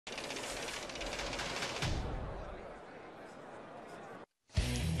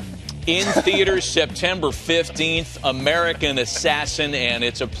In theaters September 15th, American Assassin, and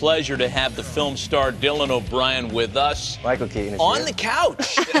it's a pleasure to have the film star Dylan O'Brien with us. Michael Keaton is on here. the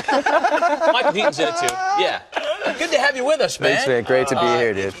couch. Michael Keaton's in it too. Yeah. Good to have you with us, man. Thanks, man. Great to be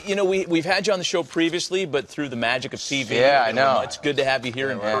here, dude. You know, we've had you on the show previously, but through the magic of TV. Yeah, I know. It's good to have you here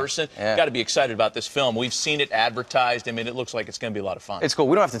in person. Yeah. Got to be excited about this film. We've seen it advertised. I mean, it looks like it's going to be a lot of fun. It's cool.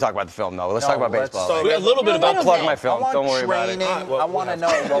 We don't have to talk about the film, though. Let's talk about baseball. A little bit about plug my film. Don't worry about it. I want to know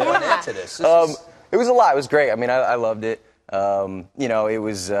what went into this. It was a lot. It was great. I mean, I loved it. You know, it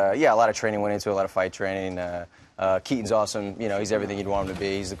was, a lot of training went into it, a lot of fight training. Keaton's awesome. You know, he's everything you'd want him to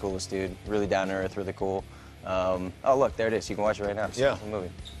be. He's the coolest dude. Really down to earth, really cool. Oh, look, there it is. You can watch it right now. It's a movie.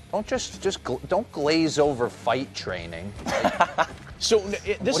 Don't don't glaze over fight training. So What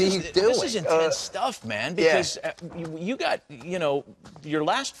are you doing? This is intense stuff, man, because you got, you know, your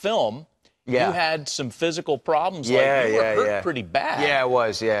last film, you had some physical problems. You were hurt pretty bad. Yeah, it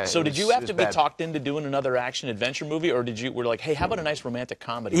was, So did you have to be talked into doing another action-adventure movie, or were like, hey, how about a nice romantic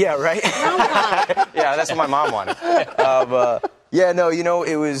comedy? Yeah, right? Yeah, that's what my mom wanted. Yeah, no, you know,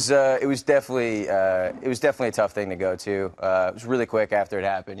 it was definitely a tough thing to go to. It was really quick after it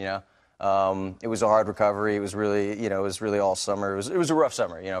happened, you know. It was a hard recovery. It was really, you know, it was really all summer. It was a rough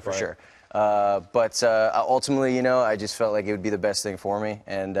summer, you know, for sure. But ultimately, you know, I just felt like it would be the best thing for me,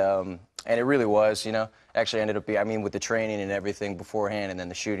 and it really was, you know. Actually ended up being, I mean, with the training and everything beforehand, and then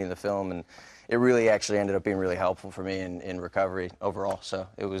the shooting of the film, and it really actually ended up being really helpful for me in recovery overall. So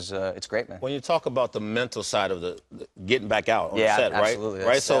it was, it's great, man. When you talk about the mental side of the getting back out on the set, absolutely.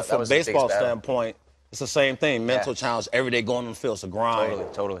 right? So from a baseball standpoint, it's the same thing. Mental challenge every day going on the field. It's a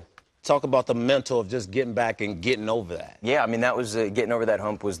grind. Totally. Talk about the mental of just getting back and getting over that. Yeah, I mean, that was getting over that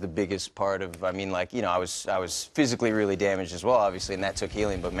hump was the biggest part of. I mean, like, you know, I was physically really damaged as well, obviously, and that took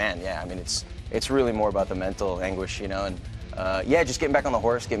healing. But man, yeah, I mean, it's really more about the mental anguish, you know, and just getting back on the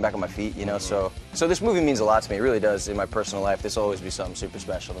horse, getting back on my feet, you know. So this movie means a lot to me. It really does in my personal life. This will always be something super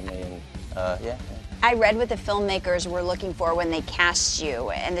special to me, and I read what the filmmakers were looking for when they cast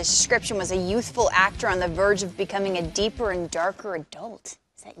you, and the description was a youthful actor on the verge of becoming a deeper and darker adult.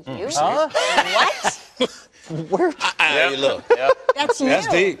 Is that you? What? Look. That's you. That's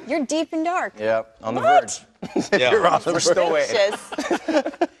deep. You're deep and dark. Yeah, on the verge. You're on the verge. We're still waiting.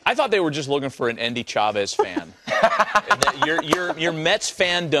 I thought they were just looking for an Andy Chavez fan. Your Mets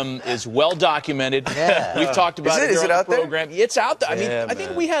fandom is well documented. Yeah. We've talked about it Is it out the program. there? It's out there. I mean, I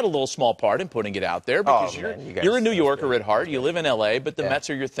think we had a little small part in putting it out there because you're a New Yorker at heart. You live in L.A., but the Mets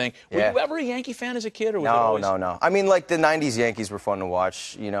are your thing. Were you ever a Yankee fan as a kid? Or was it always... No. I mean, like, the 90s Yankees were fun to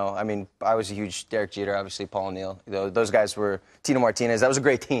watch, you know. I mean, I was a huge Derek Jeter, obviously, Paul O'Neill. Those guys were Tino Martinez. That was a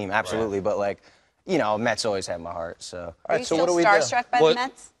great team, absolutely. But, like, you know, Mets always had my heart. So, Are you still starstruck by the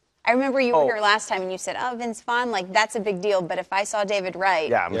Mets? I remember you were here last time and you said, "Oh, Vince Vaughn, like that's a big deal." But if I saw David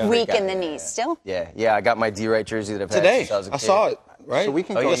Wright, weak in the knees, still. Yeah. I got my D. Wright jersey that I've had Today, since I was a kid. I saw it. Right? So we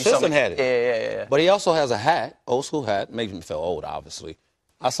can go. Your assistant had it. Yeah. But he also has a hat, old school hat. Makes me feel old, obviously.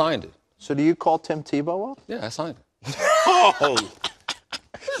 I signed it. So do you call Tim Tebow up? Yeah, I signed it. Oh!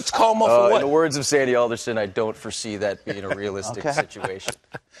 Let's call him up for what? In the words of Sandy Alderson, I don't foresee that being a realistic situation.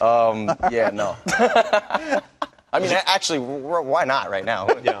 No. I mean, actually, why not right now?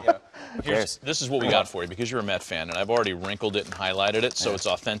 Yeah. This is what we got for you, because you're a Met fan, and I've already wrinkled it and highlighted it, so it's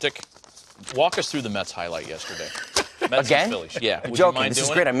authentic. Walk us through the Mets highlight yesterday. Mets Again? And Phillies. Yeah. I'm joking. This is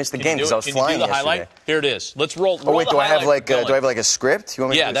great. I missed the game because I was flying yesterday. Highlight? Here it is. Let's roll. Oh wait, do I have like a script? You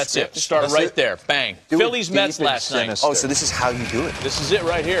want me to do a that's script? it. Start right there. Bang. Phillies Mets last night. Oh, so this is how you do it. This is it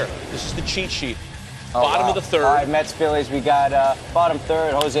right here. This is the cheat sheet. Bottom of the third. All right, Mets Phillies. We got bottom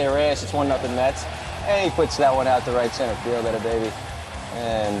third. Jose Reyes. It's 1-0 Mets. And he puts that one out to right center field, that a baby.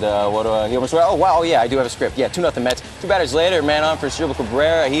 And what do I? He homers. Oh wow, I do have a script. Yeah, 2-0 Mets. 2 batters later, man on for Silva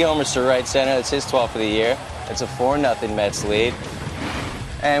Cabrera. He homers to right center. That's his 12th of the year. It's a 4-0 Mets lead.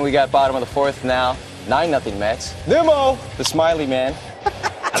 And we got bottom of the fourth now. 9-0 Mets. Nimmo, the smiley man.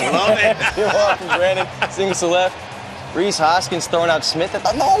 I love it. You're welcome, Brandon. Singles to left. Reese Hoskins throwing out Smith.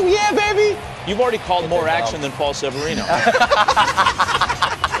 Oh yeah, baby. You've already called more action than Paul Severino.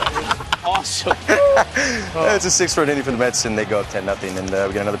 Awesome. It's a 6-run inning for the Mets, and they go up 10-0. And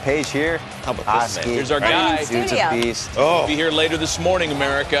we got another page here. How about this, man? Here's our guy. Dude's a beast. He'll be here later this morning,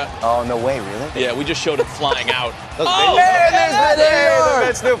 America. Oh, no way, really? Yeah, we just showed it flying out. Oh, man, there's the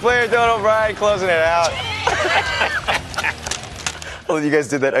Mets new player, Dylan O'Brien, closing it out. Oh, you guys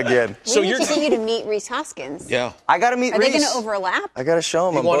did that again. We need to get you to meet Reese Hoskins. Yeah. I got to meet Are Reese. they going to overlap? I got to show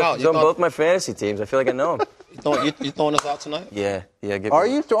him. I'm on both my fantasy teams. I feel like I know him. You throwing us out tonight? Yeah. Are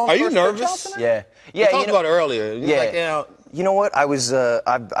you throwing? Are you nervous? Yeah. We talked about it earlier. Yeah. Like, You know what? I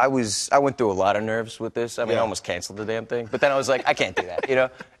went through a lot of nerves with this. I mean, I almost canceled the damn thing. But then I was like, I can't do that. You know,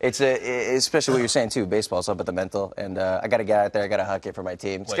 especially what you're saying too. Baseball's up at the mental, and I got to get out there. I got to huck it for my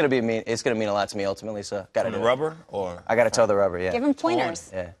team. It's gonna mean a lot to me ultimately. So got to do the rubber or I got to toe the rubber. Yeah. Give him pointers.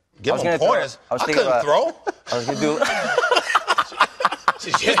 Yeah. give him pointers. I was I thinking couldn't throw. I was gonna do.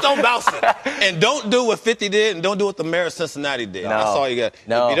 Just don't bounce it. And don't do what 50 did, and don't do what the mayor of Cincinnati did. No. That's all you got.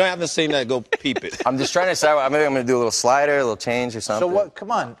 No. If you don't have to see that, go peep it. I'm just trying to decide. Maybe I'm gonna do a little slider, a little change or something. So what? Come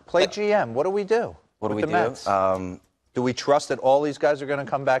on, play GM. What do we do? What do we with the do? Mets? Do we trust that all these guys are going to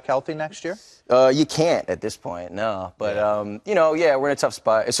come back healthy next year? You can't at this point, no. But, you know, we're in a tough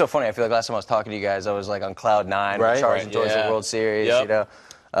spot. It's so funny. I feel like last time I was talking to you guys, I was like on cloud 9, Right, charging towards the World Series, you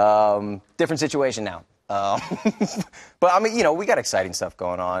know. Different situation now. But, I mean, you know, we got exciting stuff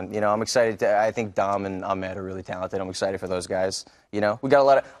going on. You know, I'm excited. I think Dom and Ahmed are really talented. I'm excited for those guys. You know, we got a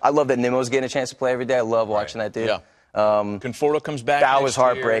lot of – I love that Nimmo's getting a chance to play every day. I love watching that dude. Yeah. Conforto comes back That next was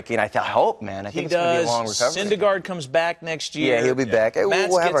heartbreaking. year. I hope, man. I think it's going to be a long recovery. Syndergaard comes back next year. Yeah, he'll be back. Hey, Matz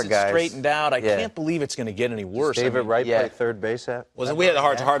we'll have gets our guys. it straightened out. I can't believe it's going to get any worse. David Wright play third base at? We had a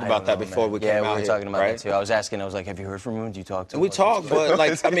heart to heart about that before we came out here. Yeah, we were talking about right? that, too. I was asking, I was like, have you heard from him? Do you talk to him? We talked, but,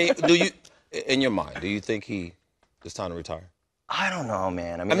 like, I mean, do you, in your mind, do you think it's time to retire? I don't know,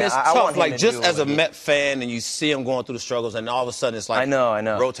 man. I mean, It's I tough. want him Like, to just do as a what he- Met fan, and you see him going through the struggles, and all of a sudden it's like, I know.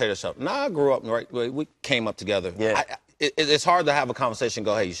 rotator stuff. I grew up, right? We came up together. Yeah. It's hard to have a conversation and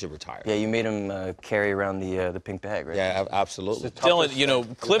go, hey, you should retire. Yeah, you made him carry around the pink bag, right? Yeah, absolutely. Dylan, you know,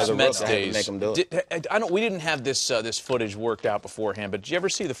 Cliff's As a Mets rookie, I had to days. make him do it. We didn't have this footage worked out beforehand, but did you ever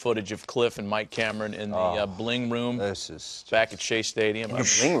see the footage of Cliff and Mike Cameron in the Bling Room back at Shea Stadium?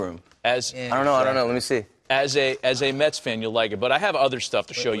 The bling room. I don't know. Let me see. As a Mets fan, you'll like it, but I have other stuff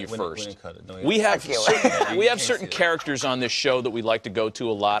to show you first. We have certain characters on this show that we like to go to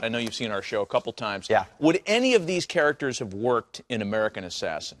a lot. I know you've seen our show a couple times. Yeah. Would any of these characters have worked in American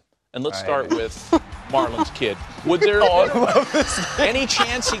Assassin? And let's start with Marlon's kid. Would there any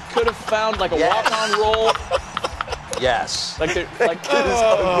chance he could have found like a walk-on role? Yes.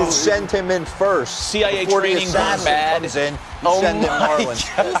 You send him in first. CIA Before the training gone assassin bad. comes in, you send in Marlin.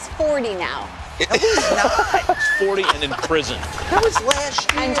 He's 40 now. He's 40 and in prison. That was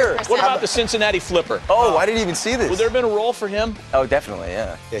last year. 100%. What about the Cincinnati Flipper? Oh, I didn't even see this. Would there have been a role for him? Oh, definitely,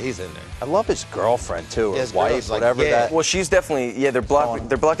 yeah. Yeah, he's in there. I love his girlfriend, too, or His wife, girl's like, whatever yeah. that. Well, she's definitely, they're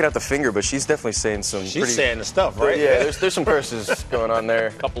blocking out the finger, but she's definitely saying some She's pretty... saying the stuff, right? Yeah, there's some curses going on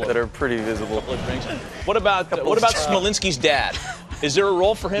there Couple of- that are pretty visible. What about Smolinski's dad? Is there a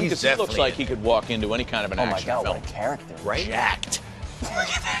role for him? He's Because he looks definitely like in he could walk into any kind of an Oh, my action God, film. what a character. Right? Jacked.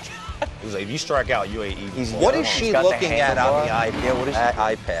 He's like, if you strike out, you ain't eating. What is she got the looking at on the handlebar. Yeah, what is she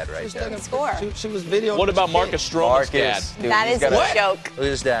iPad right there? Score. She was videoing. What about Marcus Stroman's dad? Marcus. Dude, That he's is got a joke.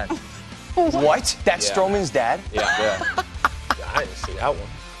 Who's that? What? That's Stroman's dad? Yeah. I didn't see that one.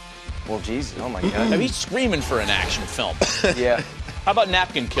 Well, Jesus, oh my Now, God. he's screaming for an action film. Yeah, How about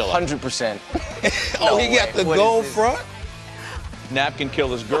Napkin Killer? 100%. Oh, he got the What gold is this? front? Napkin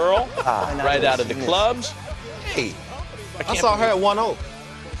Killer's girl, right out of the clubs. Hey, I can't saw her at 1-0.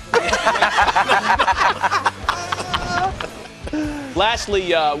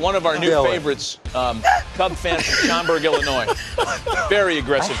 Lastly, one of our new Dylan. favorites, Cub fan from Schaumburg, Illinois. Very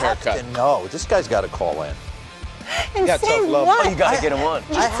aggressive haircut. No, this guy's got to call in. And got say tough love. what? Oh, you got to get him on.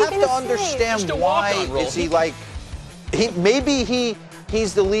 I have gonna to say? understand Just a why walk-on role. is he like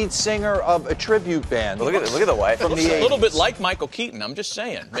he's the lead singer of a tribute band. Look at the wife. From Looks the a little 80s. bit like Michael Keaton. I'm just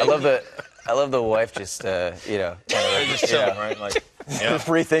saying. I love the wife just, They're just chilling, right? Like,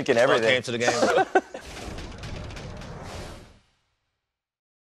 rethinking I everything. came to the game.